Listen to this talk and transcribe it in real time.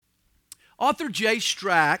Author Jay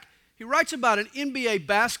Strack, he writes about an NBA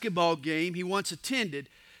basketball game he once attended.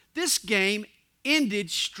 This game ended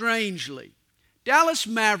strangely. Dallas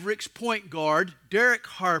Mavericks point guard Derek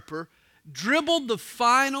Harper dribbled the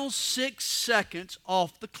final 6 seconds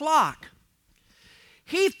off the clock.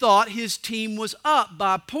 He thought his team was up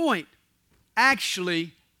by a point.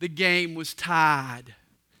 Actually, the game was tied.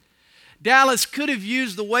 Dallas could have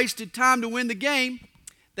used the wasted time to win the game.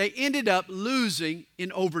 They ended up losing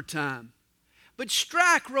in overtime. But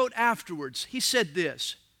Strack wrote afterwards, he said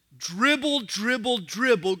this, "Dribble, dribble,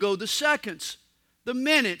 dribble go the seconds, the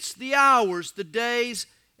minutes, the hours, the days,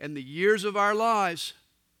 and the years of our lives.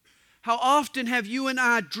 How often have you and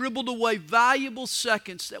I dribbled away valuable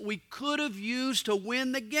seconds that we could have used to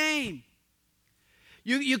win the game?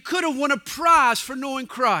 You could have won a prize for knowing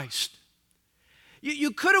Christ. You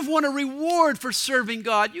could have won a reward for serving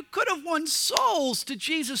God. You could have won souls to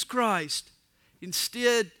Jesus Christ.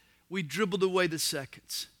 Instead, we dribbled away the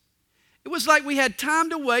seconds. It was like we had time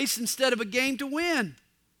to waste instead of a game to win."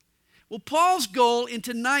 Well, Paul's goal in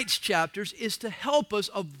tonight's chapters is to help us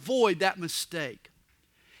avoid that mistake.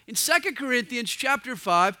 In 2 Corinthians chapter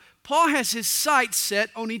 5, Paul has his sights set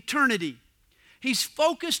on eternity. He's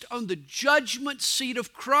focused on the judgment seat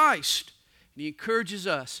of Christ, and he encourages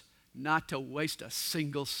us not to waste a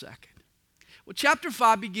single second. Well, chapter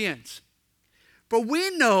 5 begins. "For we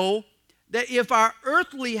know that if our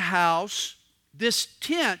earthly house, this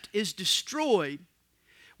tent, is destroyed,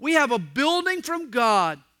 we have a building from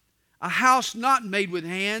God, a house not made with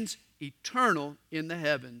hands, eternal in the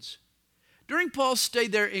heavens." During Paul's stay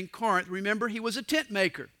there in Corinth, remember, he was a tent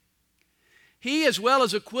maker. He, as well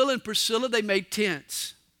as Aquila and Priscilla, they made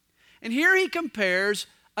tents. And here he compares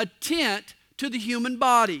a tent to the human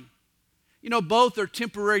body. You know, both are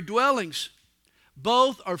temporary dwellings.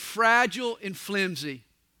 Both are fragile and flimsy.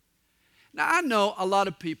 Now, I know a lot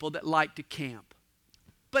of people that like to camp,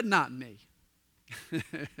 but not me.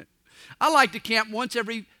 I like to camp once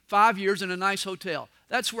every 5 years in a nice hotel.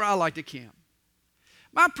 That's where I like to camp.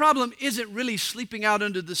 My problem isn't really sleeping out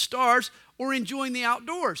under the stars or enjoying the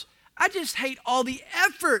outdoors. I just hate all the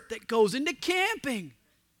effort that goes into camping.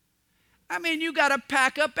 I mean, you got to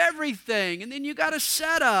pack up everything, and then you got to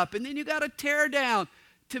set up, and then you got to tear down.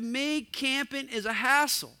 To me, camping is a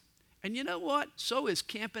hassle. And you know what? So is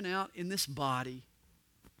camping out in this body.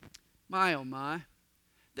 My, oh my.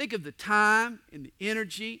 Think of the time and the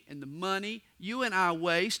energy and the money you and I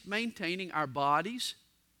waste maintaining our bodies.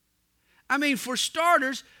 I mean, for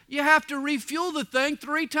starters, you have to refuel the thing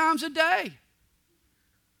 3 times a day.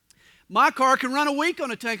 My car can run a week on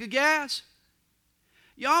a tank of gas.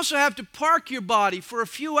 You also have to park your body for a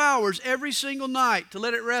few hours every single night to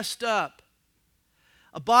let it rest up.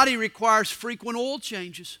 A body requires frequent oil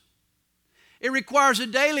changes. It requires a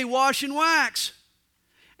daily wash and wax.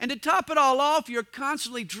 And to top it all off, you're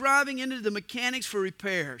constantly driving into the mechanics for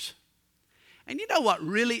repairs. And you know what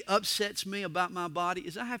really upsets me about my body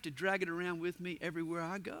is I have to drag it around with me everywhere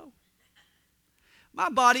I go. My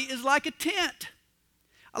body is like a tent.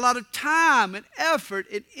 A lot of time and effort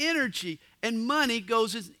and energy and money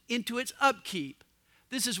goes into its upkeep.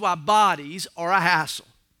 This is why bodies are a hassle.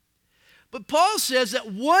 But Paul says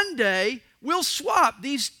that one day we'll swap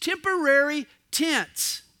these temporary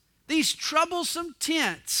tents, these troublesome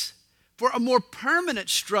tents, for a more permanent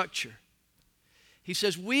structure. He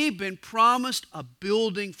says we've been promised a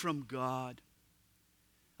building from God.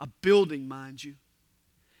 A building, mind you.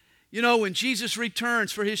 You know, when Jesus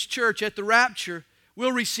returns for his church at the rapture,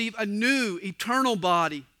 we'll receive a new eternal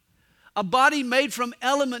body. A body made from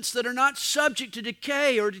elements that are not subject to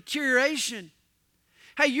decay or deterioration.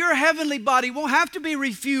 Hey, your heavenly body won't have to be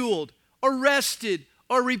refueled or rested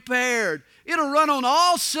or repaired. It'll run on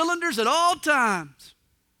all cylinders at all times.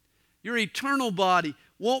 Your eternal body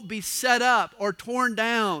won't be set up or torn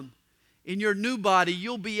down. In your new body,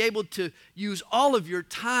 you'll be able to use all of your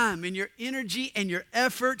time and your energy and your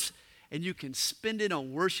efforts, and you can spend it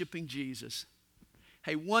on worshiping Jesus.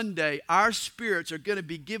 Hey, one day our spirits are going to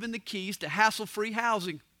be given the keys to hassle-free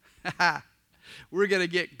housing. We're going to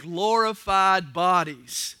get glorified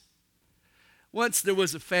bodies. Once there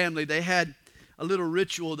was a family, they had a little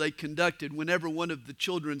ritual they conducted whenever one of the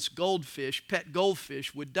children's goldfish, pet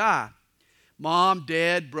goldfish, would die. Mom,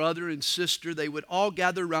 dad, brother, and sister, they would all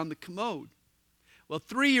gather around the commode. Well,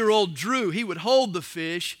 3-year-old Drew, he would hold the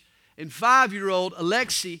fish, and 5-year-old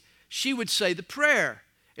Alexi, she would say the prayer.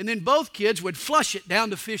 And then both kids would flush it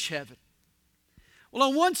down to fish heaven. Well,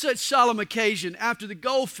 on one such solemn occasion, after the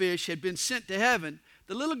goldfish had been sent to heaven,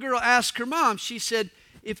 the little girl asked her mom, she said,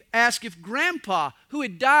 ask if Grandpa, who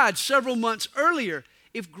had died several months earlier,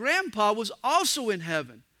 if Grandpa was also in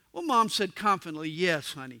heaven. Well, Mom said confidently,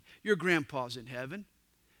 yes, honey, your grandpa's in heaven.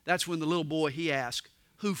 That's when the little boy, he asked,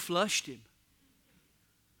 who flushed him?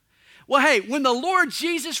 Well, hey, when the Lord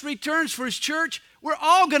Jesus returns for his church, we're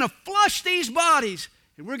all going to flush these bodies,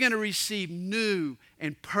 and we're going to receive new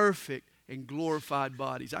and perfect and glorified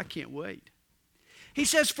bodies. I can't wait. He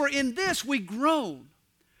says, for in this we groan,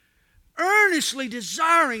 earnestly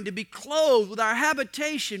desiring to be clothed with our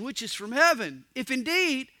habitation, which is from heaven. If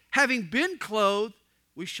indeed, having been clothed,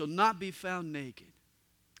 we shall not be found naked.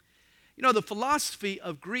 You know, the philosophy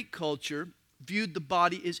of Greek culture viewed the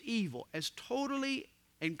body as evil, as totally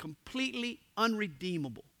and completely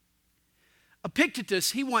unredeemable.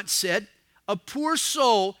 Epictetus, he once said, a poor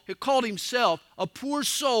soul, he called himself a poor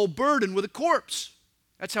soul burdened with a corpse.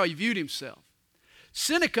 That's how he viewed himself.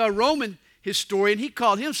 Seneca, a Roman historian, he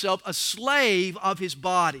called himself a slave of his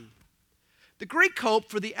body. The Greek hope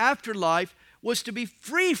for the afterlife was to be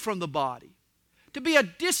free from the body, to be a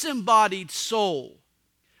disembodied soul.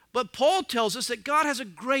 But Paul tells us that God has a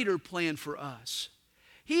greater plan for us.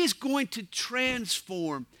 He is going to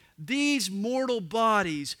transform these mortal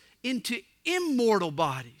bodies into immortal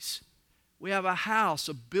bodies. We have a house,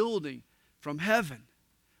 a building from heaven.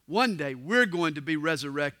 One day we're going to be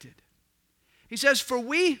resurrected. He says, for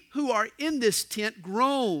we who are in this tent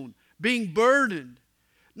groan, being burdened,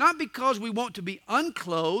 not because we want to be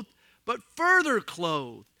unclothed, but further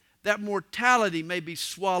clothed, that mortality may be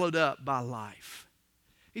swallowed up by life.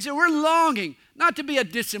 He said, we're longing not to be a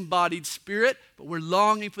disembodied spirit, but we're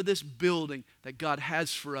longing for this building that God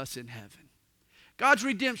has for us in heaven. God's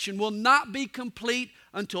redemption will not be complete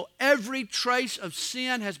until every trace of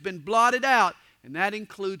sin has been blotted out, and that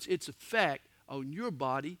includes its effect on your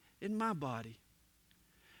body and my body.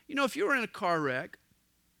 You know, if you were in a car wreck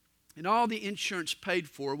and all the insurance paid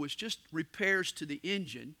for was just repairs to the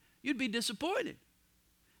engine, you'd be disappointed.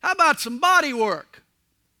 How about some body work?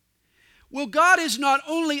 Well, God is not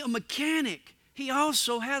only a mechanic, He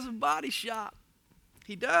also has a body shop.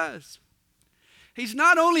 He does. He's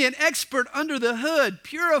not only an expert under the hood,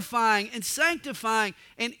 purifying and sanctifying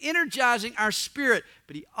and energizing our spirit,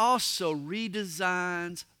 but He also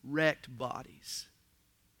redesigns wrecked bodies.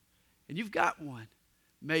 And you've got one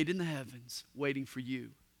made in the heavens waiting for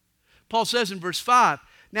you. Paul says in verse 5,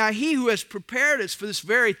 now He who has prepared us for this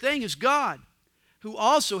very thing is God, who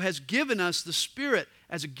also has given us the Spirit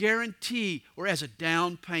as a guarantee or as a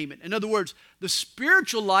down payment. In other words, the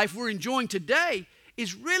spiritual life we're enjoying today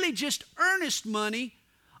is really just earnest money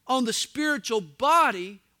on the spiritual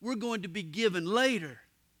body we're going to be given later.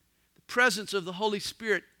 The presence of the Holy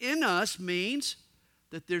Spirit in us means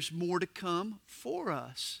that there's more to come for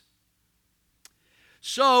us.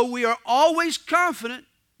 So we are always confident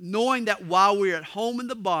knowing that while we're at home in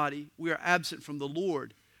the body, we are absent from the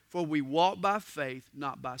Lord. For we walk by faith,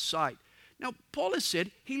 not by sight. Now, Paul has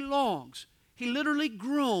said he longs. He literally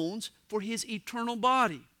groans for his eternal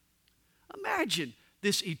body. Imagine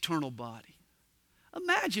this eternal body.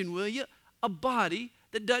 Imagine, will you, a body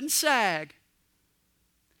that doesn't sag.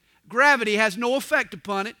 Gravity has no effect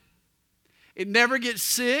upon it. It never gets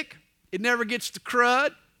sick. It never gets the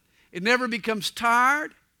crud. It never becomes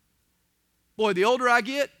tired. Boy, the older I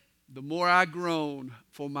get, the more I groan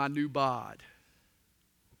for my new bod.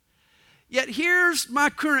 Yet here's my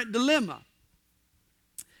current dilemma.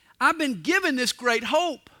 I've been given this great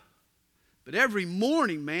hope, but every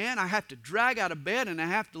morning, man, I have to drag out of bed and I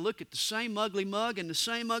have to look at the same ugly mug in the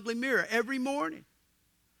same ugly mirror every morning.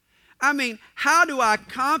 I mean, how do I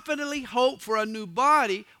confidently hope for a new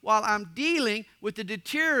body while I'm dealing with the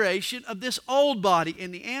deterioration of this old body?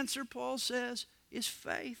 And the answer, Paul says, is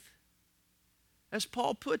faith. As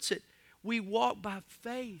Paul puts it, we walk by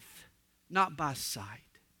faith, not by sight.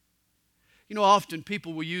 You know, often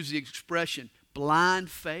people will use the expression blind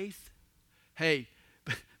faith. Hey,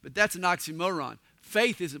 but that's an oxymoron.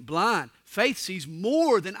 Faith isn't blind. Faith sees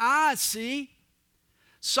more than eyes see.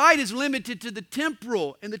 Sight is limited to the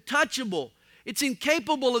temporal and the touchable. It's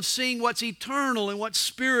incapable of seeing what's eternal and what's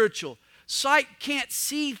spiritual. Sight can't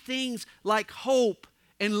see things like hope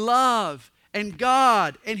and love and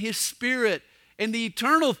God and His Spirit and the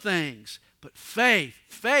eternal things. But faith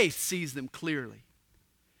sees them clearly.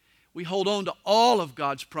 We hold on to all of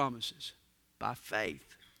God's promises by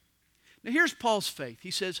faith. Now here's Paul's faith.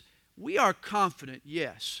 He says, we are confident,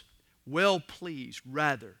 yes, well pleased,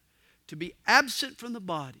 rather, to be absent from the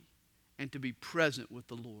body and to be present with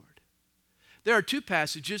the Lord. There are two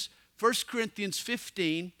passages, 1 Corinthians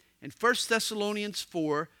 15 and 1 Thessalonians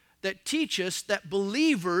 4, that teach us that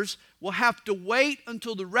believers will have to wait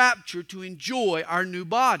until the rapture to enjoy our new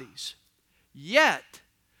bodies. Yet,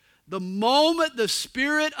 the moment the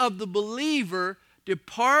spirit of the believer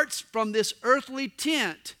departs from this earthly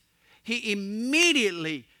tent, he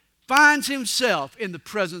immediately finds himself in the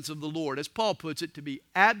presence of the Lord. As Paul puts it, to be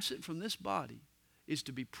absent from this body is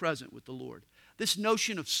to be present with the Lord. This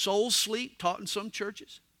notion of soul sleep taught in some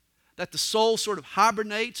churches, that the soul sort of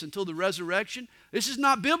hibernates until the resurrection, this is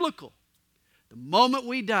not biblical. The moment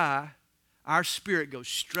we die, our spirit goes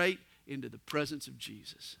straight into the presence of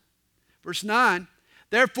Jesus. Verse 9,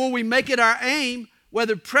 therefore we make it our aim,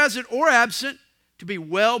 whether present or absent, to be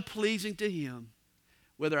well-pleasing to Him.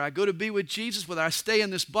 Whether I go to be with Jesus, whether I stay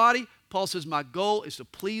in this body, Paul says my goal is to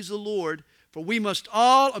please the Lord. For we must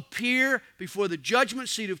all appear before the judgment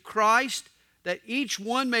seat of Christ, that each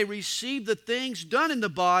one may receive the things done in the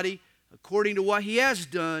body according to what he has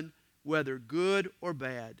done, whether good or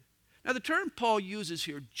bad. Now the term Paul uses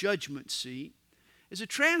here, judgment seat, is a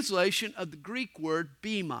translation of the Greek word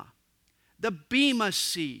bema. The bema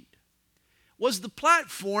seat was the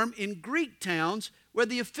platform in Greek towns where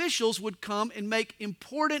the officials would come and make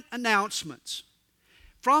important announcements.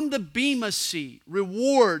 From the bema seat,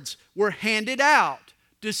 rewards were handed out,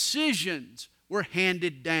 decisions were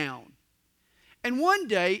handed down. And one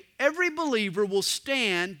day, every believer will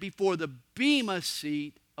stand before the bema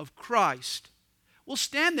seat of Christ. We'll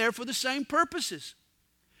stand there for the same purposes.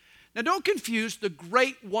 Now don't confuse the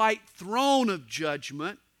great white throne of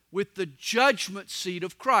judgment with the judgment seat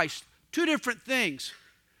of Christ. Two different things.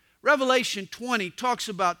 Revelation 20 talks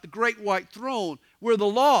about the great white throne where the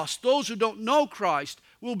lost, those who don't know Christ,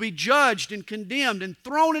 will be judged and condemned and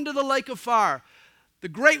thrown into the lake of fire. The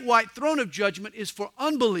great white throne of judgment is for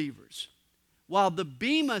unbelievers, while the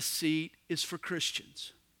bema seat is for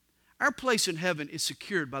Christians. Our place in heaven is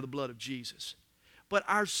secured by the blood of Jesus. But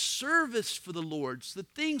our service for the Lord, the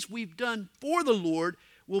things we've done for the Lord,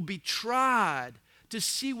 will be tried to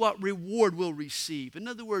see what reward we'll receive. In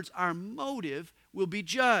other words, our motive will be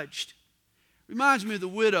judged. Reminds me of the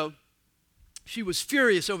widow. She was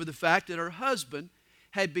furious over the fact that her husband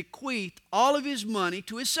had bequeathed all of his money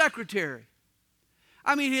to his secretary.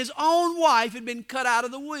 I mean, his own wife had been cut out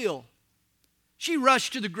of the will. She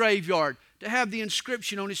rushed to the graveyard to have the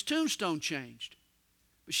inscription on his tombstone changed.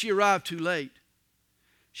 But she arrived too late.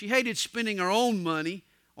 She hated spending her own money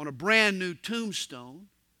on a brand new tombstone.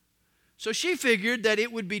 So she figured that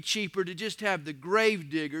it would be cheaper to just have the grave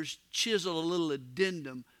diggers chisel a little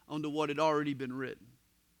addendum onto what had already been written.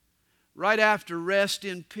 Right after rest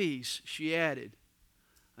in peace, she added,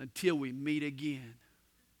 until we meet again.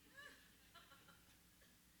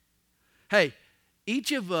 Hey,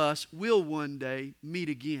 each of us will one day meet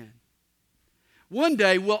again. One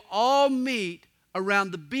day we'll all meet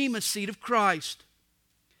around the bema seat of Christ.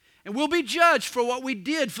 And we'll be judged for what we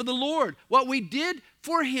did for the Lord, what we did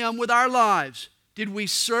for Him with our lives. Did we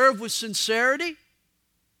serve with sincerity?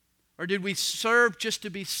 Or did we serve just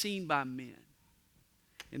to be seen by men?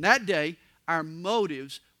 In that day, our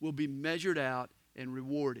motives will be measured out and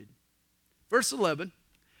rewarded. Verse 11,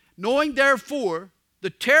 knowing therefore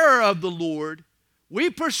the terror of the Lord,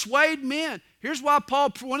 we persuade men. Here's why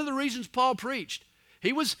one of the reasons Paul preached.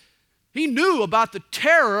 He knew about the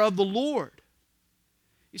terror of the Lord.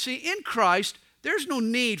 You see, in Christ, there's no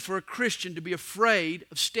need for a Christian to be afraid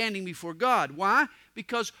of standing before God. Why?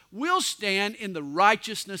 Because we'll stand in the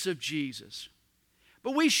righteousness of Jesus.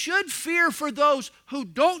 But we should fear for those who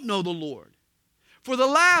don't know the Lord. For the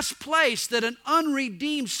last place that an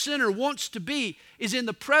unredeemed sinner wants to be is in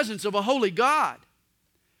the presence of a holy God.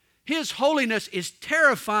 His holiness is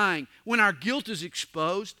terrifying when our guilt is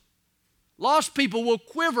exposed. Lost people will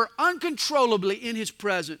quiver uncontrollably in His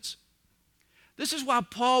presence. This is why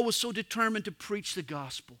Paul was so determined to preach the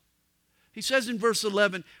gospel. He says in verse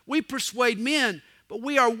 11, we persuade men, but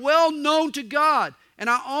we are well known to God, and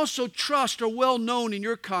I also trust are well known in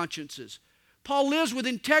your consciences. Paul lives with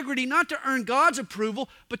integrity not to earn God's approval,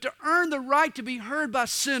 but to earn the right to be heard by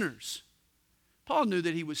sinners. Paul knew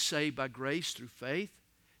that he was saved by grace through faith.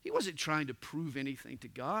 He wasn't trying to prove anything to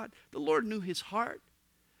God. The Lord knew his heart,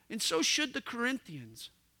 and so should the Corinthians.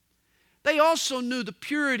 They also knew the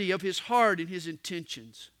purity of his heart and his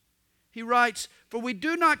intentions. He writes, for we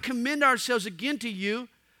do not commend ourselves again to you,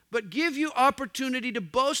 but give you opportunity to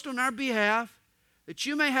boast on our behalf, that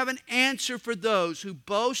you may have an answer for those who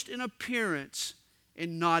boast in appearance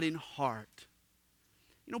and not in heart.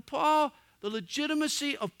 You know, the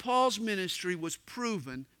legitimacy of Paul's ministry was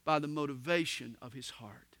proven by the motivation of his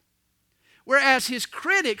heart. Whereas his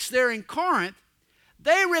critics there in Corinth,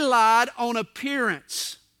 they relied on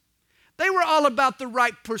appearance. They were all about the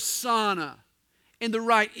right persona and the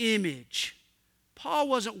right image. Paul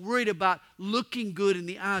wasn't worried about looking good in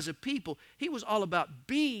the eyes of people. He was all about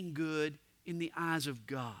being good in the eyes of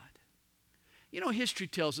God. You know, history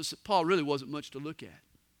tells us that Paul really wasn't much to look at.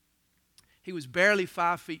 He was barely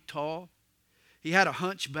 5 feet tall. He had a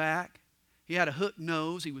hunchback. He had a hook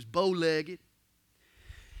nose. He was bow-legged.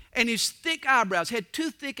 And his thick eyebrows, he had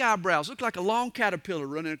 2 thick eyebrows, looked like a long caterpillar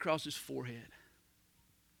running across his forehead.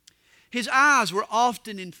 His eyes were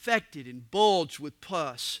often infected and bulged with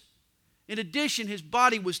pus. In addition, his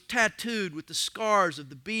body was tattooed with the scars of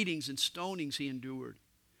the beatings and stonings he endured.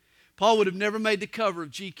 Paul would have never made the cover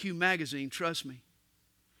of GQ magazine, trust me.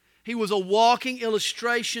 He was a walking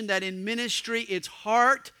illustration that in ministry, it's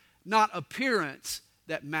heart, not appearance,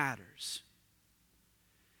 that matters.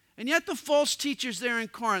 And yet the false teachers there in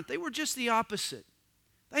Corinth, they were just the opposite.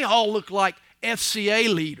 They all looked like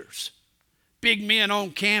FCA leaders, big men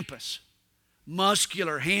on campus,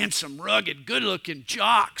 muscular, handsome, rugged, good-looking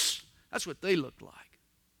jocks. That's what they looked like.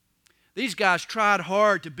 These guys tried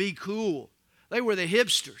hard to be cool. They were the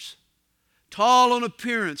hipsters, tall on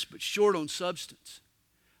appearance but short on substance.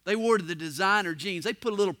 They wore the designer jeans. They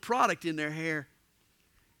put a little product in their hair.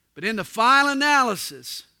 But in the final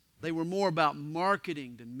analysis, they were more about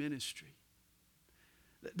marketing than ministry.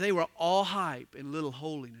 They were all hype and little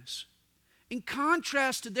holiness. In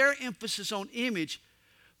contrast to their emphasis on image,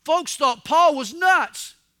 folks thought Paul was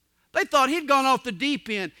nuts. They thought he'd gone off the deep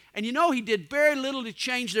end. And you know, he did very little to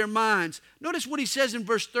change their minds. Notice what he says in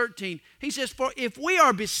verse 13. He says, for if we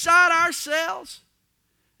are beside ourselves,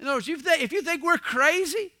 in other words, if you think we're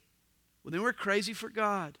crazy, well, then we're crazy for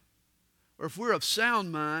God. Or if we're of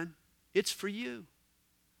sound mind, it's for you.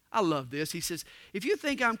 I love this. He says, if you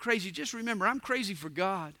think I'm crazy, just remember, I'm crazy for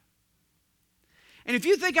God. And if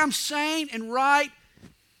you think I'm sane and right,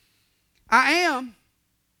 I am.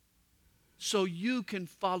 So you can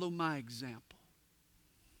follow my example.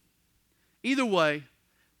 Either way,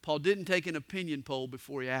 Paul didn't take an opinion poll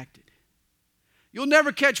before he acted. You'll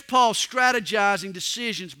never catch Paul strategizing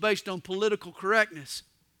decisions based on political correctness.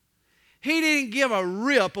 He didn't give a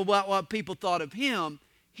rip about what people thought of him.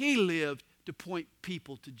 He lived to point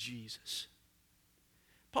people to Jesus.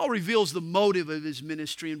 Paul reveals the motive of his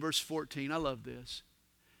ministry in verse 14. I love this.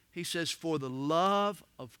 He says, for the love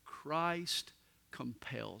of Christ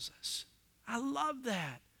compels us. I love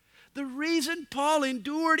that. The reason Paul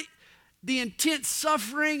endured the intense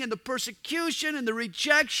suffering and the persecution and the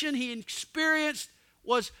rejection he experienced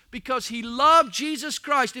was because he loved Jesus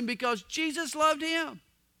Christ and because Jesus loved him.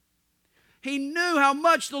 He knew how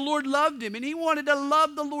much the Lord loved him, and he wanted to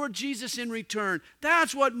love the Lord Jesus in return.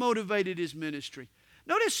 That's what motivated his ministry.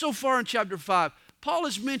 Notice so far in chapter 5, Paul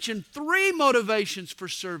has mentioned 3 motivations for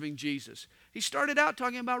serving Jesus. He started out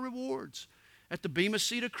talking about rewards. At the bema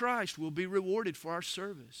seat of Christ, we'll be rewarded for our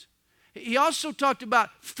service. He also talked about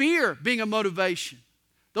fear being a motivation.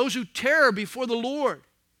 Those who terror before the Lord.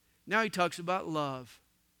 Now he talks about love.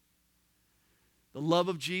 The love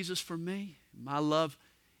of Jesus for me, my love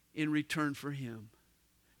in return for him.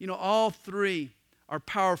 You know, all 3 are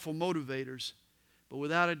powerful motivators, but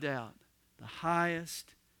without a doubt, the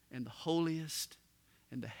highest and the holiest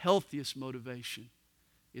and the healthiest motivation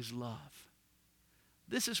is love.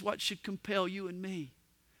 This is what should compel you and me.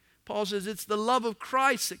 Paul says it's the love of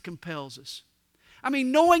Christ that compels us. I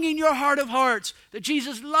mean, knowing in your heart of hearts that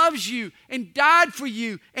Jesus loves you and died for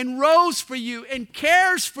you and rose for you and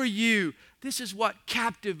cares for you. This is what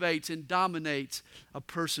captivates and dominates a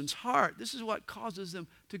person's heart. This is what causes them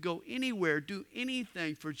to go anywhere, do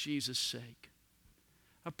anything for Jesus' sake.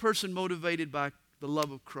 A person motivated by the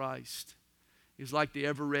love of Christ is like the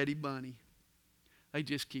ever-ready bunny. They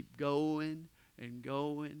just keep going and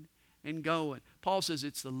going and going. Paul says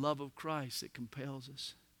it's the love of Christ that compels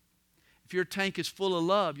us. If your tank is full of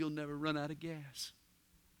love, you'll never run out of gas.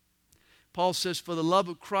 Paul says, for the love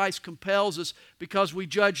of Christ compels us because we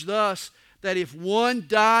judge thus that if one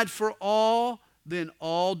died for all, then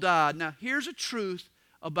all died. Now, here's a truth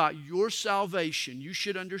about your salvation you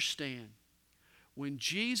should understand. When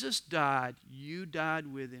Jesus died, you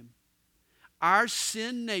died with him. Our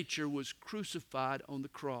sin nature was crucified on the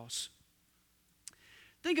cross.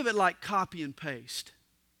 Think of it like copy and paste.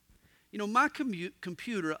 You know, my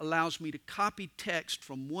computer allows me to copy text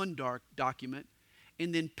from one document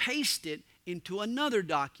and then paste it into another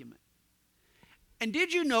document. And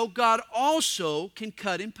did you know God also can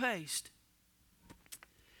cut and paste?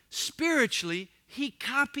 Spiritually, he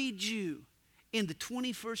copied you in the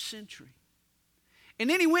 21st century. And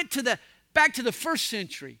then he went back to the first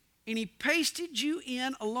century and he pasted you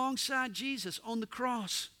in alongside Jesus on the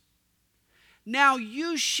cross. Now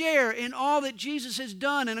you share in all that Jesus has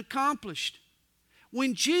done and accomplished.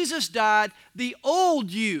 When Jesus died, the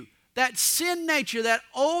old you, that sin nature, that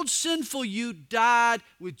old sinful you died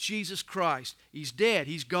with Jesus Christ. He's dead.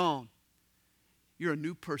 He's gone. You're a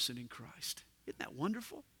new person in Christ. Isn't that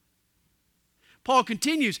wonderful? Paul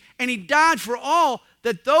continues, and he died for all,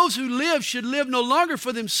 that those who live should live no longer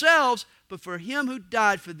for themselves, but for him who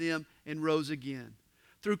died for them and rose again.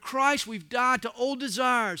 Through Christ, we've died to old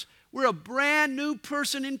desires. We're a brand new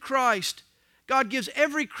person in Christ. God gives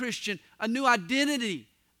every Christian a new identity,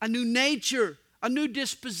 a new nature, a new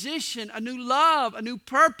disposition, a new love, a new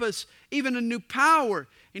purpose, even a new power.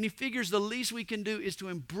 And he figures the least we can do is to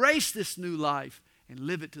embrace this new life and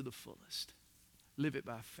live it to the fullest. Live it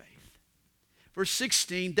by faith. Verse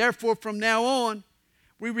 16, therefore from now on,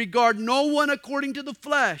 we regard no one according to the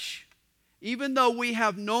flesh. Even though we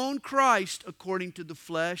have known Christ according to the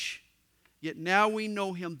flesh, yet now we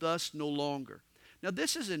know him thus no longer. Now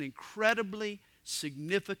this is an incredibly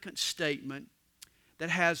significant statement that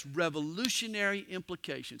has revolutionary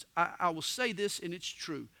implications. I will say this, and it's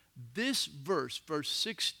true. This verse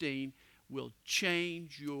 16, will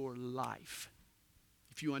change your life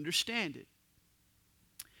if you understand it.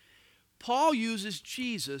 Paul uses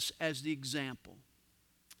Jesus as the example.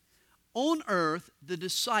 On earth, the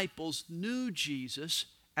disciples knew Jesus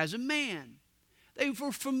as a man. They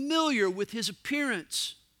were familiar with his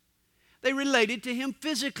appearance. They related to him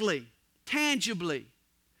physically, tangibly.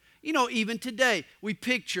 You know, even today, we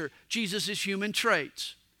picture Jesus' human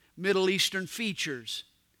traits, Middle Eastern features,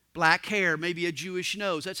 black hair, maybe a Jewish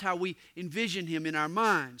nose. That's how we envision him in our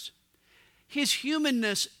minds. His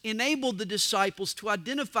humanness enabled the disciples to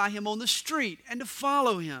identify him on the street and to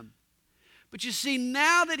follow him. But you see,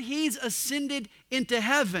 now that he's ascended into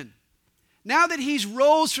heaven, now that he's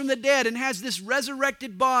rose from the dead and has this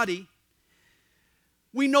resurrected body,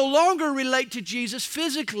 we no longer relate to Jesus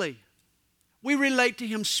physically. We relate to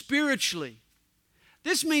him spiritually.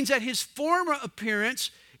 This means that his former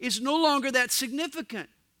appearance is no longer that significant.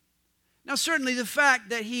 Now, certainly the fact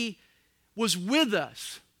that he was with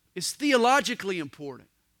us is theologically important.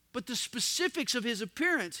 But the specifics of his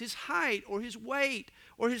appearance, his height or his weight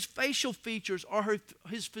or his facial features or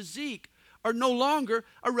his physique are no longer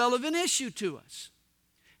a relevant issue to us.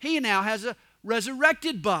 He now has a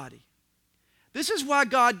resurrected body. This is why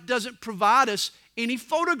God doesn't provide us any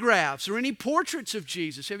photographs or any portraits of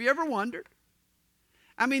Jesus. Have you ever wondered?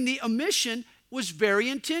 I mean, the omission was very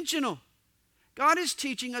intentional. God is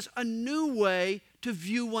teaching us a new way to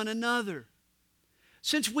view one another.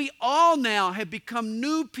 Since we all now have become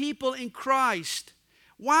new people in Christ,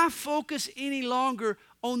 why focus any longer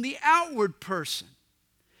on the outward person?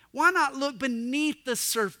 Why not look beneath the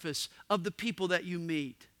surface of the people that you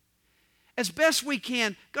meet? As best we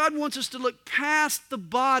can, God wants us to look past the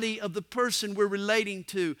body of the person we're relating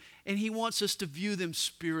to, and he wants us to view them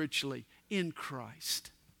spiritually in Christ.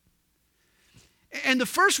 And the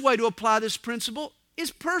first way to apply this principle is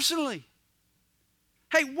personally.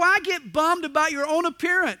 Hey, why get bummed about your own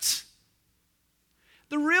appearance?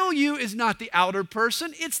 The real you is not the outer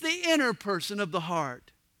person, it's the inner person of the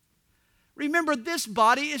heart. Remember, this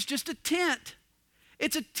body is just a tent.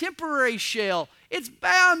 It's a temporary shell. It's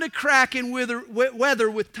bound to crack and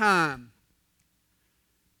weather with time.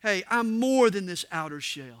 Hey, I'm more than this outer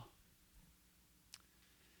shell.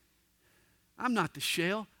 I'm not the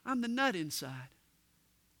shell, I'm the nut inside.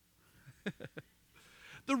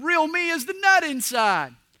 The real me is the nut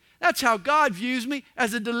inside. That's how God views me,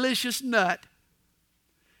 as a delicious nut.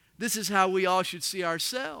 This is how we all should see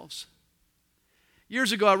ourselves.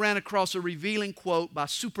 Years ago, I ran across a revealing quote by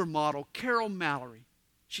supermodel Carol Mallory.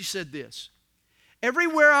 She said this,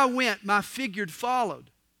 "Everywhere I went, my figure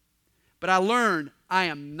followed, but I learned I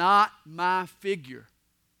am not my figure."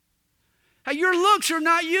 Hey, your looks are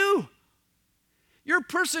not you. Your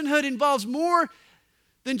personhood involves more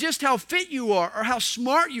than just how fit you are or how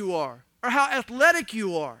smart you are or how athletic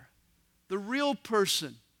you are. The real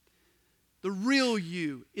person, the real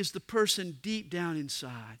you, is the person deep down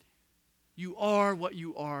inside. You are what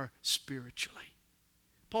you are spiritually.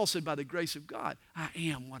 Paul said, by the grace of God, I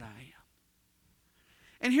am what I am.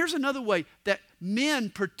 And here's another way that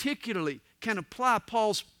men particularly can apply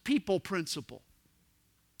Paul's people principle.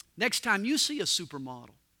 Next time you see a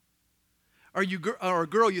supermodel or a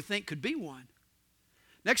girl you think could be one,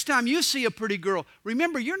 next time you see a pretty girl,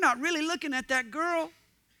 remember, you're not really looking at that girl.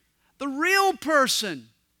 The real person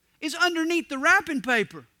is underneath the wrapping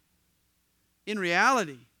paper. In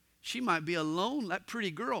reality, that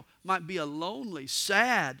pretty girl might be a lonely,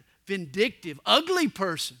 sad, vindictive, ugly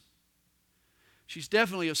person. She's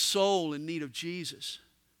definitely a soul in need of Jesus.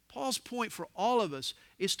 Paul's point for all of us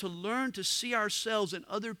is to learn to see ourselves and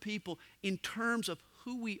other people in terms of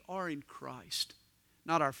who we are in Christ,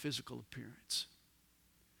 not our physical appearance.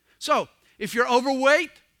 So, if you're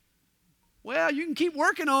overweight, well, you can keep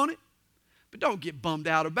working on it, but don't get bummed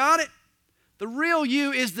out about it. The real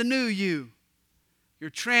you is the new you. You're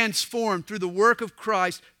transformed through the work of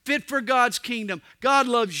Christ, fit for God's kingdom. God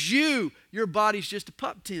loves you. Your body's just a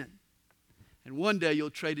pup tent. And one day you'll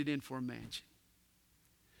trade it in for a mansion.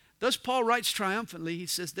 Thus Paul writes triumphantly, he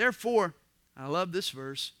says, therefore, I love this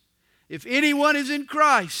verse, if anyone is in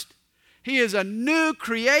Christ, he is a new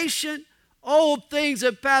creation. Old things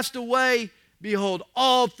have passed away. Behold,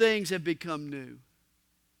 all things have become new.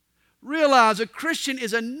 Realize a Christian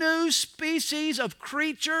is a new species of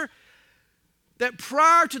creature that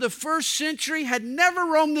prior to the first century had never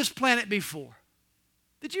roamed this planet before.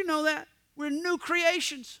 Did you know that? We're new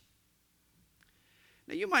creations.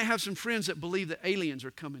 Now, you might have some friends that believe that aliens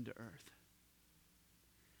are coming to earth.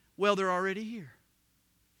 Well, they're already here.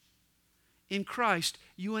 In Christ,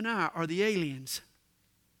 you and I are the aliens.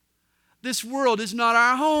 This world is not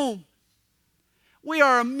our home. We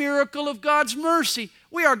are a miracle of God's mercy.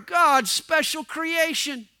 We are God's special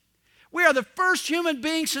creation. We are the first human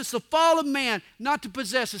beings since the fall of man not to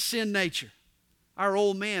possess a sin nature. Our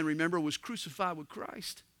old man, remember, was crucified with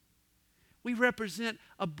Christ. We represent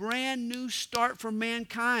a brand new start for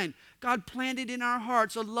mankind. God planted in our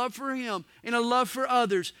hearts a love for Him and a love for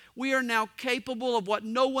others. We are now capable of what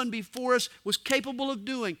no one before us was capable of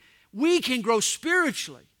doing. We can grow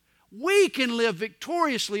spiritually. We can live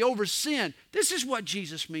victoriously over sin. This is what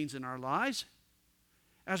Jesus means in our lives.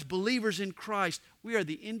 As believers in Christ, we are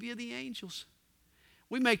the envy of the angels.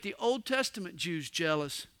 We make the Old Testament Jews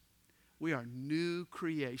jealous. We are new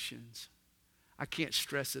creations. I can't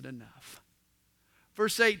stress it enough.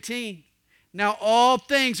 Verse 18, now all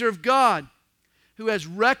things are of God, who has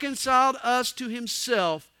reconciled us to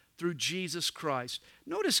Himself through Jesus Christ.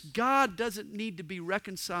 Notice God doesn't need to be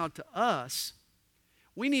reconciled to us.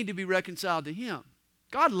 We need to be reconciled to Him.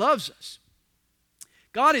 God loves us.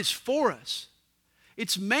 God is for us.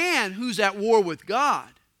 It's man who's at war with God.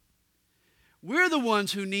 We're the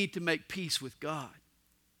ones who need to make peace with God.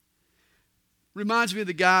 Reminds me of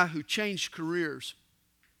the guy who changed careers.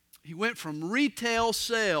 He went from retail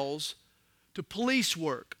sales to police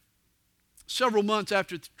work. Several months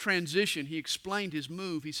after the transition, he explained his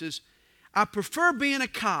move. He says, I prefer being a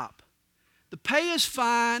cop. The pay is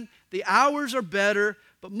fine, the hours are better,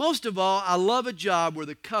 but most of all, I love a job where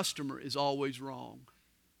the customer is always wrong.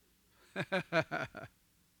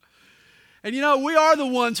 And you know, we are the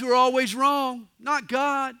ones who are always wrong, not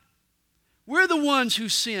God. We're the ones who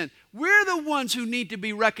sin. We're the ones who need to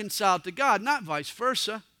be reconciled to God, not vice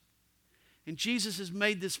versa. And Jesus has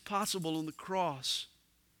made this possible on the cross.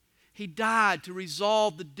 He died to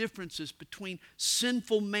resolve the differences between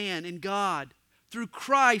sinful man and God. Through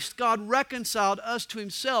Christ, God reconciled us to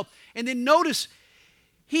Himself. And then notice,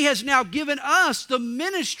 He has now given us the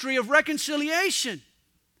ministry of reconciliation.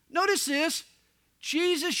 Notice this.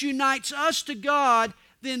 Jesus unites us to God,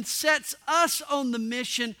 then sets us on the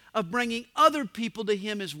mission of bringing other people to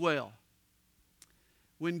Him as well.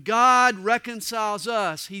 When God reconciles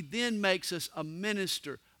us, He then makes us a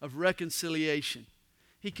minister of reconciliation.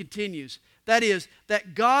 He continues, that is,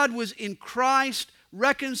 that God was in Christ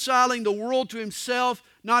reconciling the world to Himself,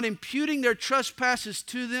 not imputing their trespasses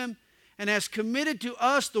to them, and has committed to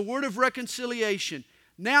us the word of reconciliation.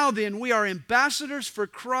 Now then, we are ambassadors for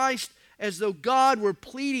Christ, as though God were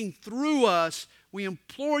pleading through us. We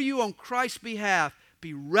implore you on Christ's behalf,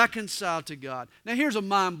 be reconciled to God. Now here's a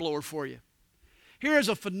mind blower for you. Here is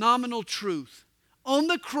a phenomenal truth. On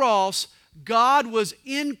the cross, God was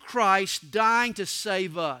in Christ dying to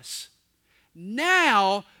save us.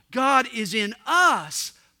 Now, God is in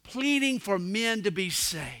us pleading for men to be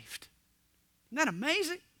saved. Isn't that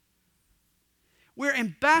amazing? We're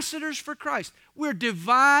ambassadors for Christ. We're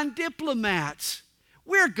divine diplomats.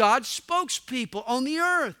 We're God's spokespeople on the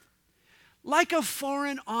earth. Like a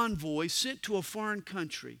foreign envoy sent to a foreign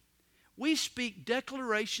country, we speak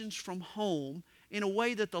declarations from home in a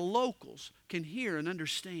way that the locals can hear and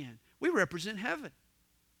understand. We represent heaven.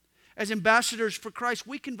 As ambassadors for Christ,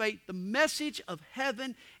 we convey the message of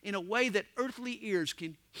heaven in a way that earthly ears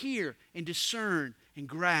can hear and discern and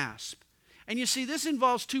grasp. And you see, this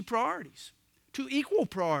involves two priorities, two equal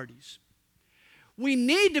priorities. We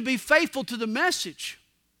need to be faithful to the message,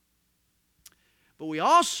 but we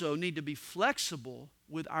also need to be flexible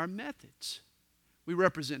with our methods. We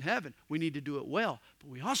represent heaven. We need to do it well, but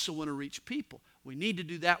we also want to reach people. We need to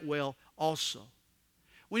do that well also.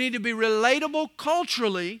 We need to be relatable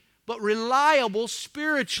culturally, but reliable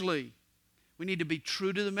spiritually. We need to be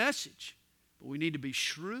true to the message, but we need to be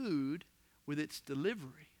shrewd with its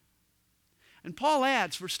delivery. And Paul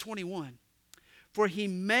adds, verse 21, for He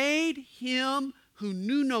made Him who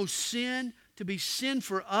knew no sin to be sin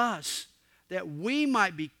for us, that we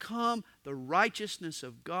might become the righteousness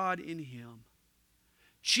of God in Him.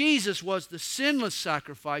 Jesus was the sinless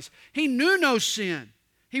sacrifice. He knew no sin.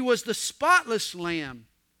 He was the spotless lamb.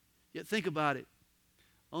 Yet think about it.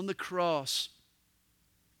 On the cross,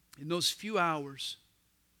 in those few hours,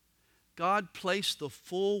 God placed the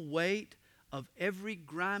full weight of every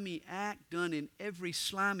grimy act done in every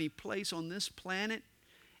slimy place on this planet.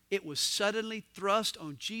 It was suddenly thrust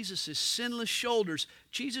on Jesus' sinless shoulders.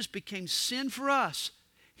 Jesus became sin for us.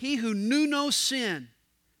 He who knew no sin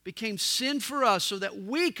became sin for us so that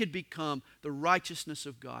we could become the righteousness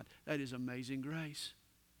of God. That is amazing grace.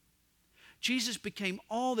 Jesus became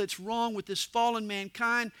all that's wrong with this fallen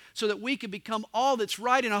mankind so that we could become all that's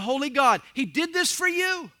right in a holy God. He did this for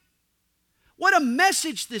you. What a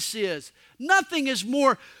message this is. Nothing is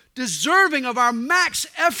more deserving of our max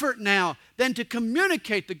effort now than to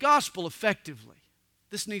communicate the gospel effectively.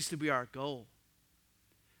 This needs to be our goal.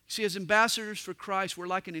 See, as ambassadors for Christ, we're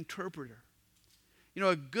like an interpreter. You know,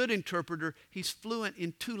 a good interpreter, he's fluent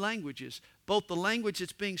in two languages, both the language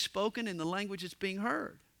that's being spoken and the language that's being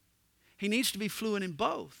heard. He needs to be fluent in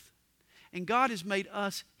both. And God has made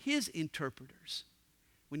us His interpreters.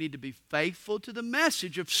 We need to be faithful to the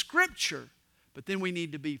message of Scripture, but then we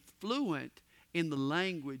need to be fluent in the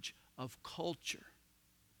language of culture.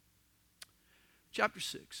 Chapter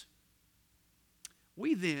 6.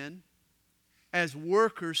 We then, as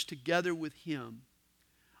workers together with Him,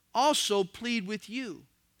 also plead with you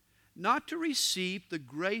not to receive the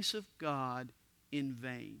grace of God in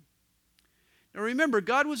vain. Now remember,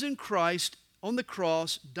 God was in Christ on the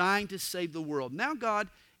cross dying to save the world. Now God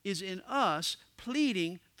is in us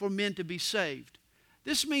pleading for men to be saved.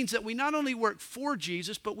 This means that we not only work for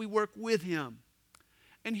Jesus, but we work with Him.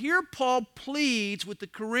 And here Paul pleads with the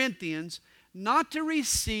Corinthians not to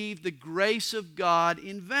receive the grace of God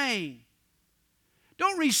in vain.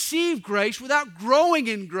 Don't receive grace without growing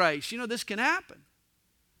in grace. You know, this can happen.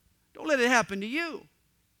 Don't let it happen to you.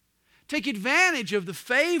 Take advantage of the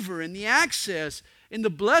favor and the access and the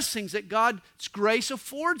blessings that God's grace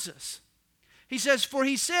affords us. He says, for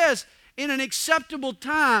He says, in an acceptable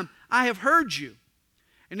time I have heard you,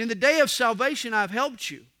 and in the day of salvation I have helped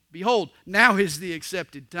you. Behold, now is the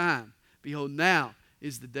accepted time. Behold, now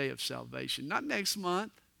is the day of salvation. Not next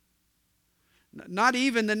month, not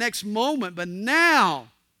even the next moment, but now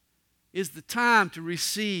is the time to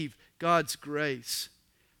receive God's grace.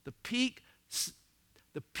 The peak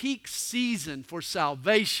season for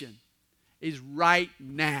salvation is right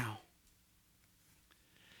now.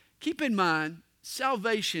 Keep in mind,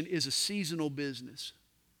 salvation is a seasonal business.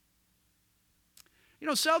 You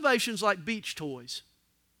know, salvation's like beach toys.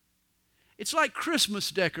 It's like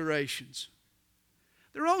Christmas decorations.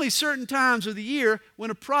 There are only certain times of the year when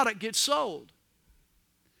a product gets sold.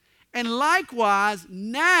 And likewise,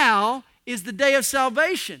 now is the day of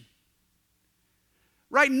salvation.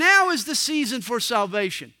 Right now is the season for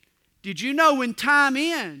salvation. Did you know when time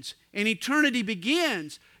ends and eternity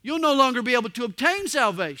begins, you'll no longer be able to obtain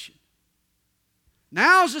salvation?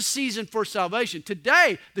 Now's the season for salvation.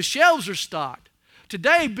 Today, the shelves are stocked.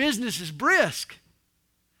 Today, business is brisk.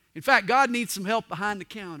 In fact, God needs some help behind the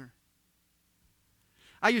counter.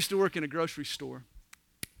 I used to work in a grocery store,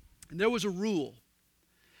 and there was a rule.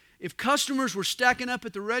 If customers were stacking up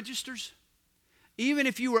at the registers, even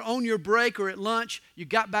if you were on your break or at lunch, you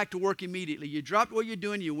got back to work immediately. You dropped what you're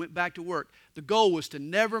doing, you went back to work. The goal was to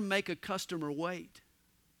never make a customer wait.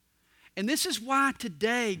 And this is why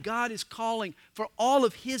today God is calling for all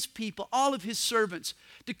of His people, all of His servants,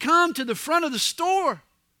 to come to the front of the store.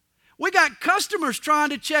 We got customers trying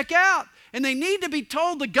to check out, and they need to be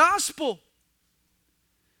told the gospel.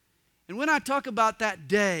 And when I talk about that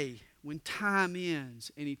day when time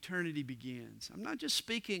ends and eternity begins, I'm not just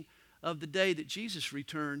speaking of the day that Jesus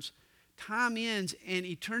returns. Time ends and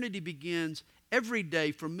eternity begins every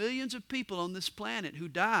day for millions of people on this planet who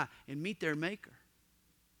die and meet their Maker.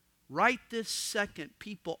 Right this second,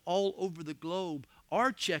 people all over the globe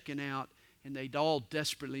are checking out, and they all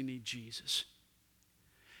desperately need Jesus.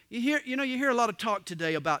 You hear a lot of talk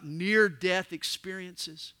today about near-death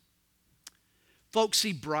experiences. Folks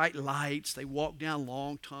see bright lights. They walk down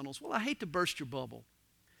long tunnels. Well, I hate to burst your bubble,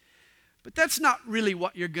 but that's not really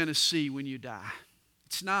what you're going to see when you die.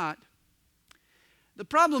 It's not. The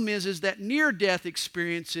problem is that near-death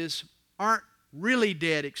experiences aren't really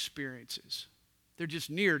dead experiences. They're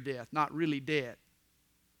just near death, not really dead.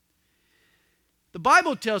 The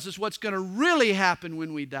Bible tells us what's going to really happen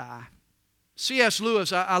when we die. C.S.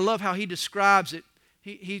 Lewis, I love how he describes it.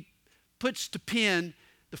 He puts to pen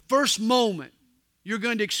the first moment you're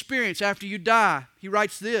going to experience after you die. He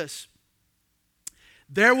writes this: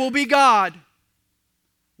 there will be God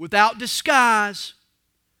without disguise,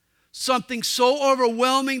 Something so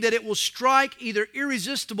overwhelming that it will strike either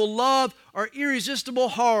irresistible love or irresistible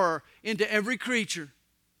horror into every creature.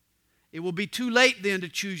 It will be too late then to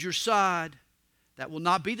choose your side. That will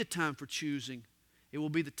not be the time for choosing. It will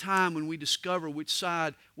be the time when we discover which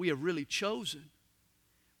side we have really chosen,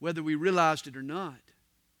 whether we realized it or not.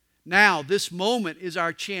 Now, this moment is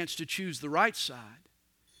our chance to choose the right side.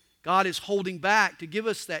 God is holding back to give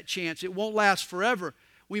us that chance. It won't last forever.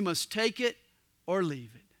 We must take it or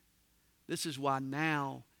leave it. This is why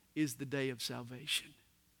now is the day of salvation.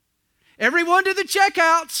 Everyone to the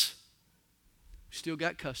checkouts. Still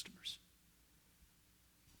got customers.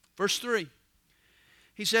 Verse 3.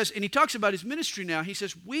 He says, and he talks about his ministry now. He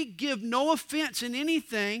says, we give no offense in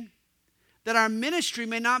anything, that our ministry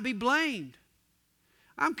may not be blamed.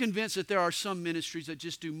 I'm convinced that there are some ministries that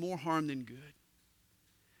just do more harm than good.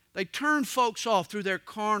 They turn folks off through their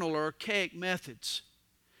carnal or archaic methods.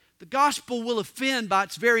 The gospel will offend by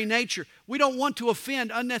its very nature. We don't want to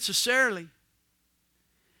offend unnecessarily.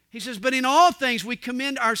 He says, but in all things we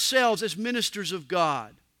commend ourselves as ministers of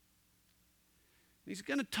God. He's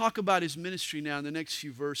going to talk about his ministry now in the next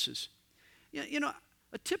few verses. You know,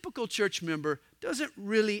 a typical church member doesn't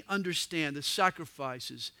really understand the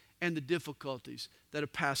sacrifices and the difficulties that a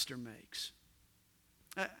pastor makes.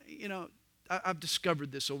 I've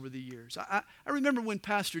discovered this over the years. I remember when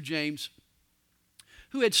Pastor James,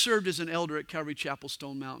 who had served as an elder at Calvary Chapel,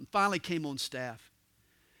 Stone Mountain, finally came on staff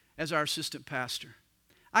as our assistant pastor.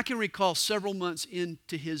 I can recall several months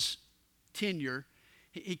into his tenure,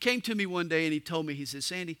 he came to me one day and he told me, he said,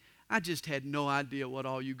 Sandy, I just had no idea what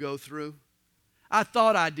all you go through. I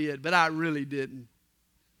thought I did, but I really didn't.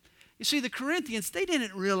 You see, the Corinthians, they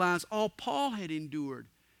didn't realize all Paul had endured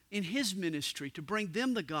in his ministry to bring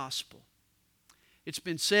them the gospel. It's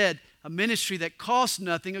been said, a ministry that costs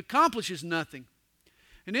nothing accomplishes nothing.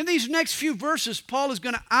 And in these next few verses, Paul is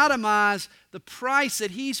going to itemize the price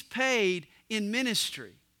that he's paid in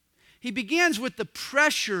ministry. He begins with the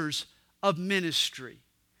pressures of ministry.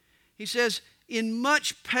 He says, in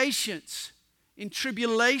much patience, in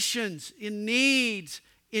tribulations, in needs,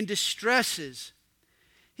 in distresses.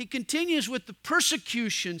 He continues with the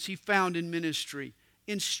persecutions he found in ministry,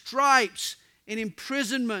 in stripes, in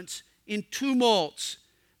imprisonments, in tumults.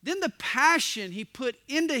 Then the passion he put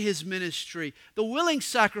into his ministry, the willing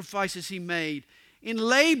sacrifices he made, in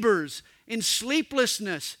labors, in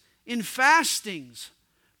sleeplessness, in fastings,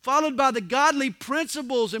 followed by the godly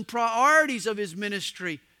principles and priorities of his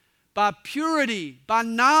ministry, by purity, by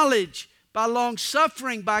knowledge, by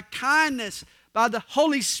long-suffering, by kindness, by the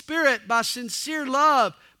Holy Spirit, by sincere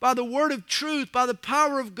love, by the word of truth, by the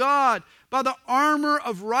power of God, by the armor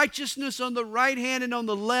of righteousness on the right hand and on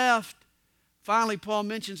the left. Finally, Paul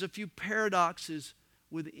mentions a few paradoxes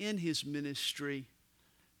within his ministry,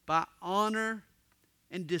 by honor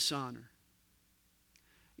and dishonor.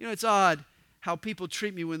 You know, it's odd how people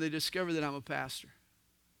treat me when they discover that I'm a pastor.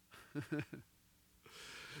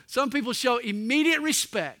 Some people show immediate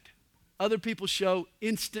respect. Other people show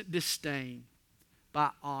instant disdain. By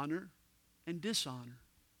honor and dishonor.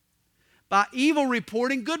 By evil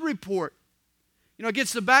report and good report. You know,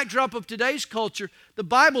 against the backdrop of today's culture, the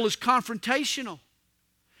Bible is confrontational.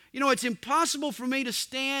 You know, it's impossible for me to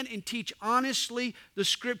stand and teach honestly the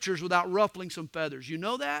Scriptures without ruffling some feathers. You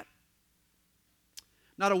know that?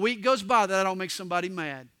 Not a week goes by that I don't make somebody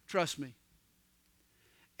mad. Trust me.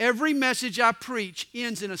 Every message I preach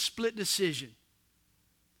ends in a split decision.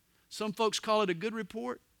 Some folks call it a good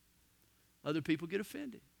report. Other people get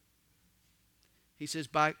offended. He says,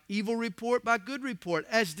 by evil report, by good report,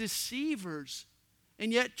 as deceivers,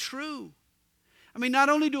 and yet true. I mean, not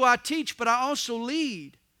only do I teach, but I also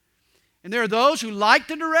lead. And there are those who like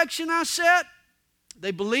the direction I set.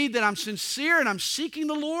 They believe that I'm sincere and I'm seeking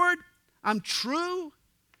the Lord. I'm true.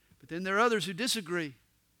 But then there are others who disagree.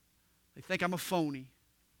 They think I'm a phony.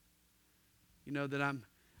 You know, that I'm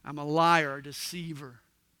a liar, a deceiver.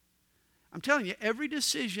 I'm telling you, every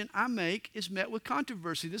decision I make is met with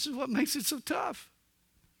controversy. This is what makes it so tough.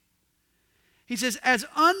 He says, as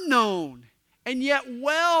unknown and yet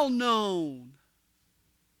well known.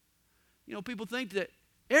 You know, people think that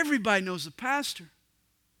everybody knows the pastor.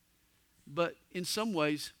 But in some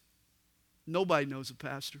ways, nobody knows the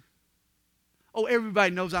pastor. Oh,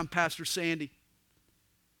 everybody knows I'm Pastor Sandy.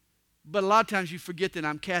 But a lot of times you forget that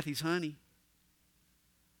I'm Kathy's honey.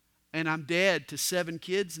 And I'm dad to 7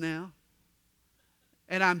 kids now.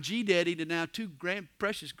 And I'm G-daddy to now 2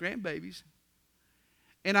 precious grandbabies.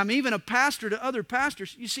 And I'm even a pastor to other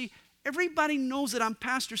pastors. You see, everybody knows that I'm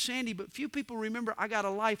Pastor Sandy, but few people remember I got a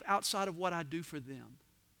life outside of what I do for them.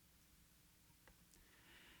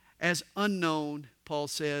 As unknown, Paul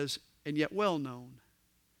says, and yet well known.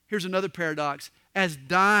 Here's another paradox. As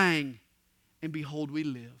dying, and behold, we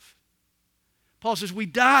live. Paul says we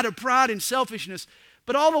die to pride and selfishness,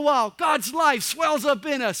 but all the while, God's life swells up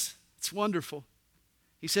in us. It's wonderful.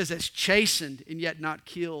 He says that's chastened and yet not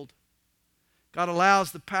killed. God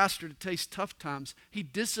allows the pastor to taste tough times. He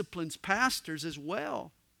disciplines pastors as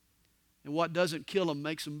well. And what doesn't kill them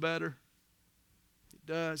makes them better. It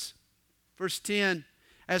does. Verse 10,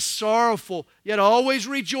 as sorrowful, yet always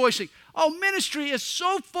rejoicing. Oh, ministry is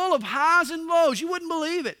so full of highs and lows. You wouldn't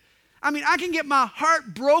believe it. I mean, I can get my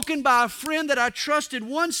heart broken by a friend that I trusted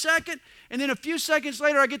 1 second, and then a few seconds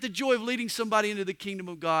later, I get the joy of leading somebody into the kingdom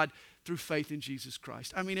of God through faith in Jesus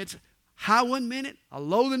Christ. I mean, it's high 1 minute, a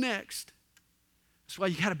low the next. That's why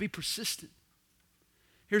you got to be persistent.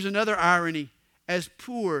 Here's another irony. As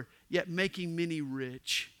poor, yet making many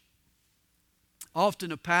rich.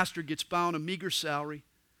 Often a pastor gets by on a meager salary.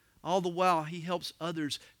 All the while, he helps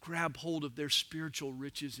others grab hold of their spiritual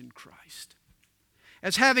riches in Christ.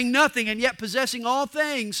 As having nothing and yet possessing all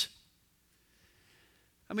things.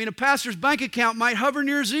 I mean, a pastor's bank account might hover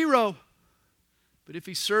near zero. But if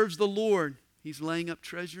he serves the Lord, he's laying up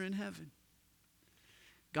treasure in heaven.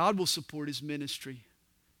 God will support his ministry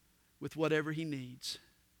with whatever he needs.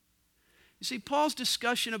 You see, Paul's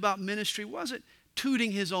discussion about ministry wasn't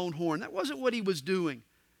tooting his own horn. That wasn't what he was doing.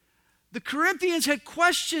 The Corinthians had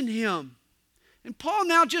questioned him. And Paul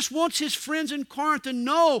now just wants his friends in Corinth to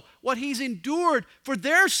know what he's endured for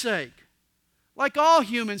their sake. Like all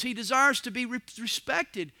humans, he desires to be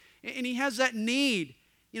respected. And he has that need,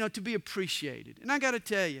 to be appreciated. And I got to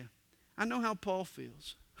tell you, I know how Paul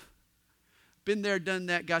feels. Been there, done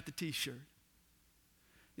that, got the t-shirt.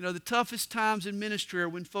 The toughest times in ministry are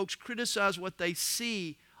when folks criticize what they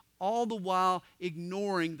see, all the while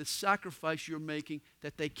ignoring the sacrifice you're making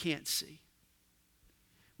that they can't see.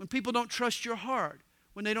 When people don't trust your heart,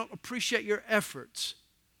 when they don't appreciate your efforts,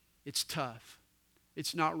 it's tough.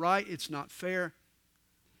 It's not right, it's not fair.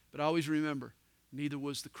 But always remember, neither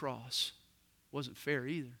was the cross. It wasn't fair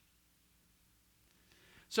either.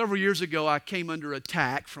 Several years ago, I came under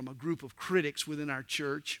attack from a group of critics within our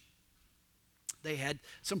church. They had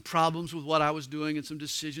some problems with what I was doing and some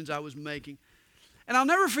decisions I was making. And I'll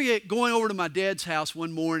never forget going over to my dad's house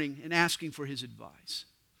one morning and asking for his advice.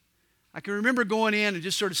 I can remember going in and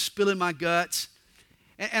just sort of spilling my guts.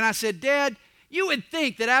 And I said, Dad, you would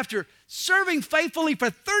think that after serving faithfully for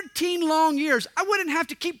 13 long years, I wouldn't have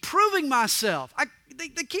to keep proving myself. They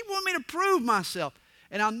keep wanting me to prove myself.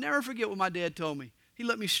 And I'll never forget what my dad told me. He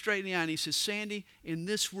looked me straight in the eye and he says, Sandy, in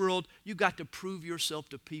this world, you got to prove yourself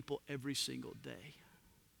to people every single day.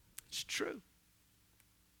 It's true.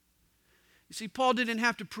 You see, Paul didn't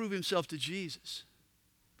have to prove himself to Jesus,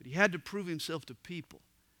 but he had to prove himself to people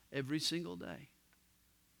every single day.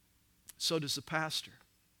 So does the pastor.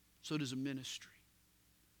 So does a ministry.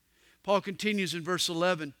 Paul continues in verse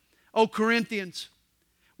 11. O Corinthians,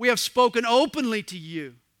 we have spoken openly to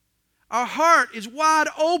you. Our heart is wide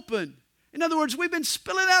open. In other words, we've been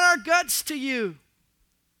spilling out our guts to you.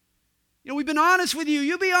 We've been honest with you.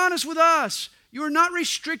 You be honest with us. You are not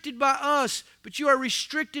restricted by us, but you are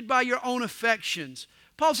restricted by your own affections.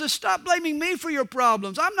 Paul says, stop blaming me for your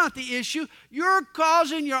problems. I'm not the issue. You're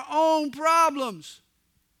causing your own problems.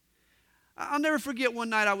 I'll never forget one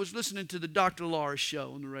night I was listening to the Dr. Laura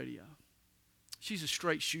show on the radio. She's a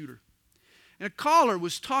straight shooter. And a caller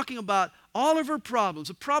was talking about all of her problems,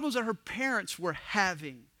 the problems that her parents were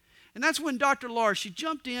having. And that's when Dr. Laura, she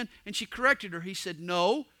jumped in and she corrected her. He said,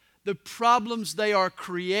 no, the problems they are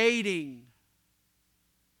creating.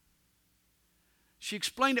 She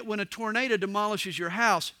explained that when a tornado demolishes your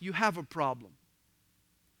house, you have a problem.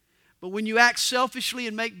 But when you act selfishly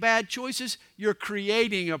and make bad choices, you're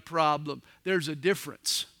creating a problem. There's a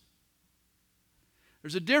difference.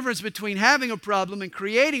 There's a difference between having a problem and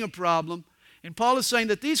creating a problem. And Paul is saying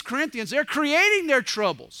that these Corinthians, they're creating their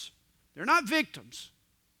troubles. They're not victims.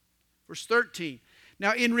 Verse 13,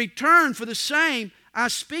 now in return for the same, I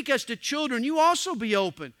speak as to children, you also be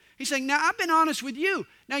open. He's saying, now I've been honest with you.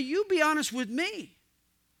 Now you be honest with me.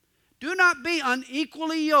 Do not be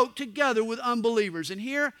unequally yoked together with unbelievers. And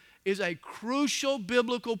here is a crucial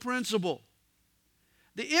biblical principle.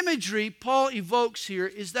 The imagery Paul evokes here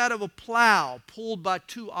is that of a plow pulled by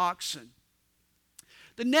 2 oxen.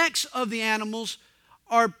 The necks of the animals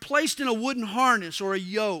are placed in a wooden harness or a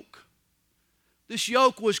yoke. This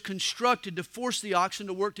yoke was constructed to force the oxen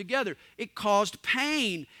to work together. It caused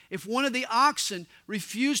pain if one of the oxen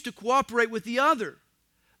refused to cooperate with the other.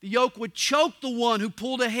 The yoke would choke the one who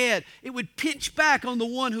pulled ahead. It would pinch back on the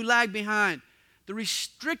one who lagged behind. The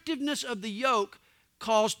restrictiveness of the yoke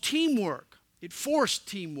caused teamwork. It forced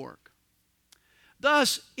teamwork.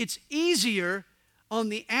 Thus, it's easier on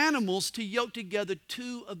the animals to yoke together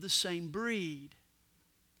two of the same breed.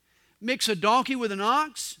 Mix a donkey with an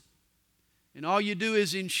ox, and all you do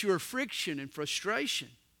is ensure friction and frustration.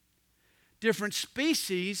 Different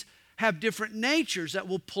species have different natures that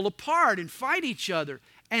will pull apart and fight each other.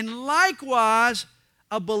 And likewise,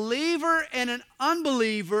 a believer and an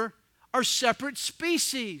unbeliever are separate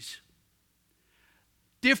species.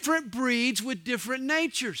 Different breeds with different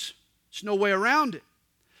natures. There's no way around it.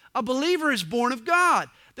 A believer is born of God.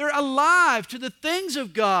 They're alive to the things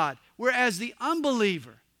of God, whereas the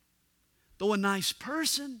unbeliever, though a nice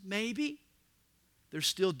person, maybe, they're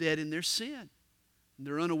still dead in their sin, and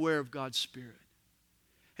they're unaware of God's Spirit.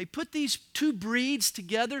 Hey, put these two breeds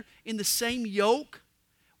together in the same yoke,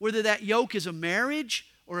 whether that yoke is a marriage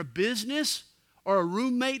or a business or a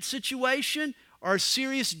roommate situation or a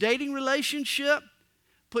serious dating relationship.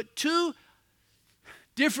 Put two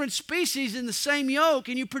different species in the same yoke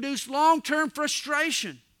and you produce long-term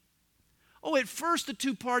frustration. Oh, at first the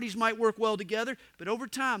two parties might work well together, but over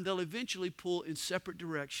time they'll eventually pull in separate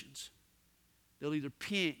directions. They'll either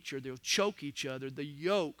pinch or they'll choke each other. The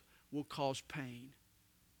yoke will cause pain.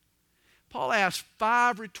 Paul asks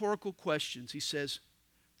 5 rhetorical questions. He says,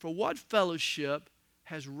 for what fellowship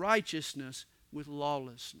has righteousness with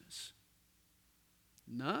lawlessness?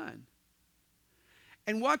 None.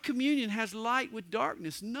 And what communion has light with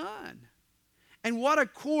darkness? None. And what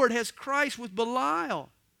accord has Christ with Belial?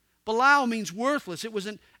 Belial means worthless. It was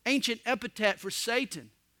an ancient epithet for Satan.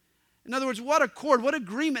 In other words, what accord, what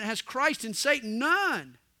agreement has Christ and Satan?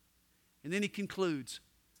 None. And then he concludes,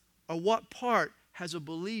 or what part has a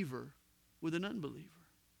believer with an unbeliever?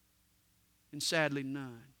 And sadly,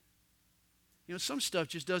 none. You know, some stuff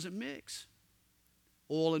just doesn't mix.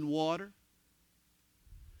 Oil and water,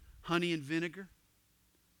 honey and vinegar,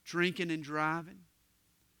 drinking and driving,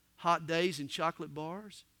 hot days and chocolate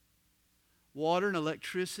bars, water and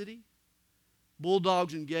electricity,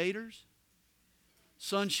 bulldogs and gators,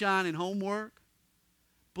 sunshine and homework,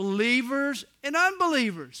 believers and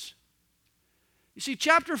unbelievers. You see,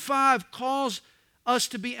 chapter 5 calls us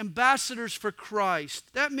to be ambassadors for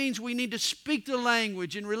Christ. That means we need to speak the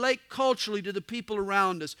language and relate culturally to the people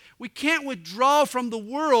around us. We can't withdraw from the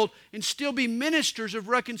world and still be ministers of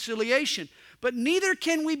reconciliation. But neither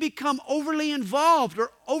can we become overly involved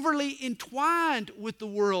or overly entwined with the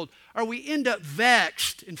world, or we end up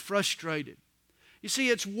vexed and frustrated. You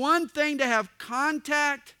see, it's one thing to have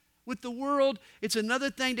contact with the world. It's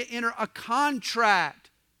another thing to enter a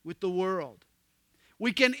contract with the world.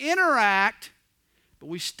 We can interact, but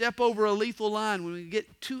we step over a lethal line when we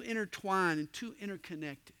get too intertwined and too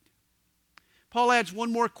interconnected. Paul adds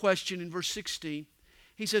one more question in verse 16.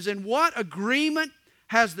 He says, "And what agreement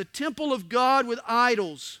has the temple of God with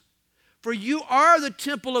idols? For you are the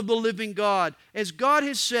temple of the living God. As God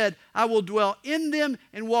has said, I will dwell in them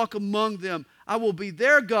and walk among them. I will be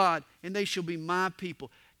their God, and they shall be my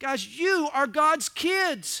people." Guys, you are God's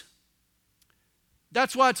kids.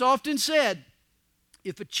 That's why it's often said,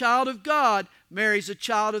 if a child of God marries a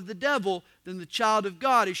child of the devil, then the child of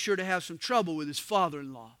God is sure to have some trouble with his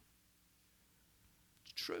father-in-law.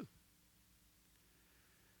 It's true.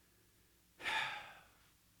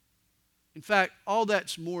 In fact, all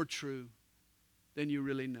that's more true than you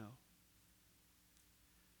really know.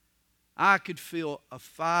 I could fill a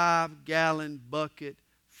 5-gallon bucket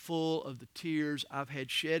full of the tears I've had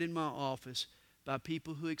shed in my office by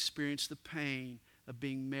people who experience the pain of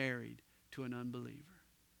being married to an unbeliever.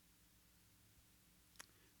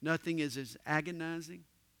 Nothing is as agonizing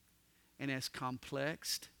and as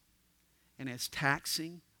complex and as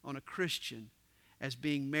taxing on a Christian as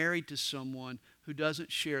being married to someone who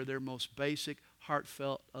doesn't share their most basic,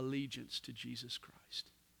 heartfelt allegiance to Jesus Christ.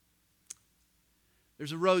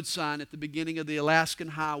 There's a road sign at the beginning of the Alaskan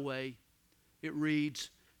Highway. It reads,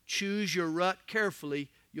 "Choose your rut carefully,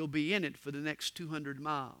 you'll be in it for the next 200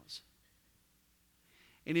 miles.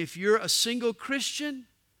 And if you're a single Christian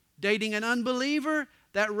dating an unbeliever,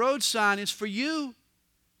 that road sign is for you.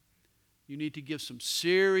 You need to give some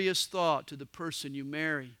serious thought to the person you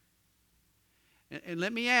marry. And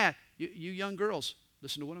let me add, you young girls,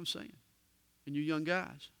 listen to what I'm saying. And you young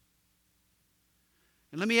guys.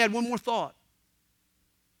 And let me add one more thought.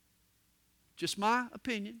 Just my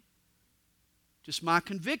opinion. Just my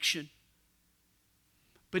conviction.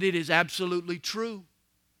 But it is absolutely true.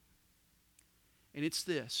 And it's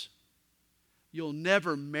this. You'll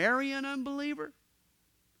never marry an unbeliever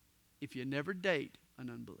if you never date an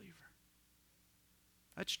unbeliever.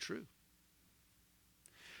 That's true.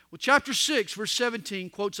 Well, chapter 6, verse 17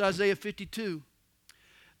 quotes Isaiah 52.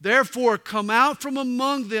 "Therefore come out from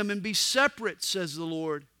among them and be separate, says the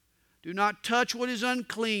Lord. Do not touch what is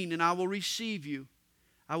unclean, and I will receive you.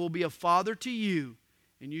 I will be a father to you,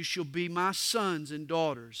 and you shall be my sons and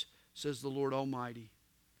daughters, says the Lord Almighty.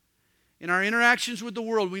 In our interactions with the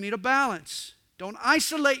world, we need a balance. Don't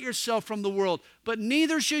isolate yourself from the world, but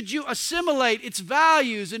neither should you assimilate its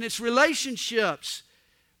values and its relationships.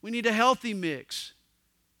 We need a healthy mix.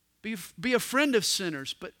 Be a friend of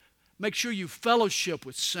sinners, but make sure you fellowship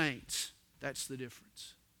with saints. That's the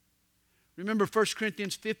difference. Remember 1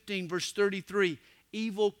 Corinthians 15, verse 33,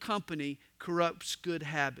 evil company corrupts good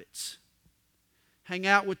habits. Hang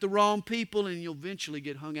out with the wrong people and you'll eventually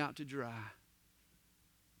get hung out to dry.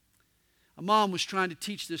 A mom was trying to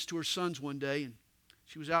teach this to her sons one day, and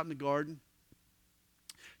she was out in the garden.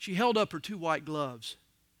 She held up her 2 white gloves.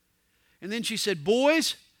 And then she said,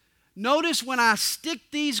 boys, notice when I stick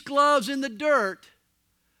these gloves in the dirt,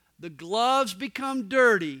 the gloves become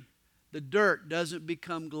dirty. The dirt doesn't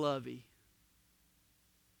become glovey.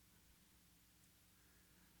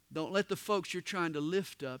 Don't let the folks you're trying to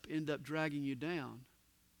lift up end up dragging you down.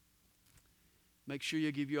 Make sure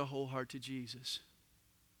you give your whole heart to Jesus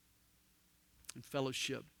and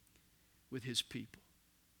fellowship with His people.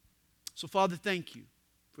 So, Father, thank you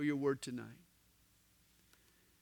for your word tonight.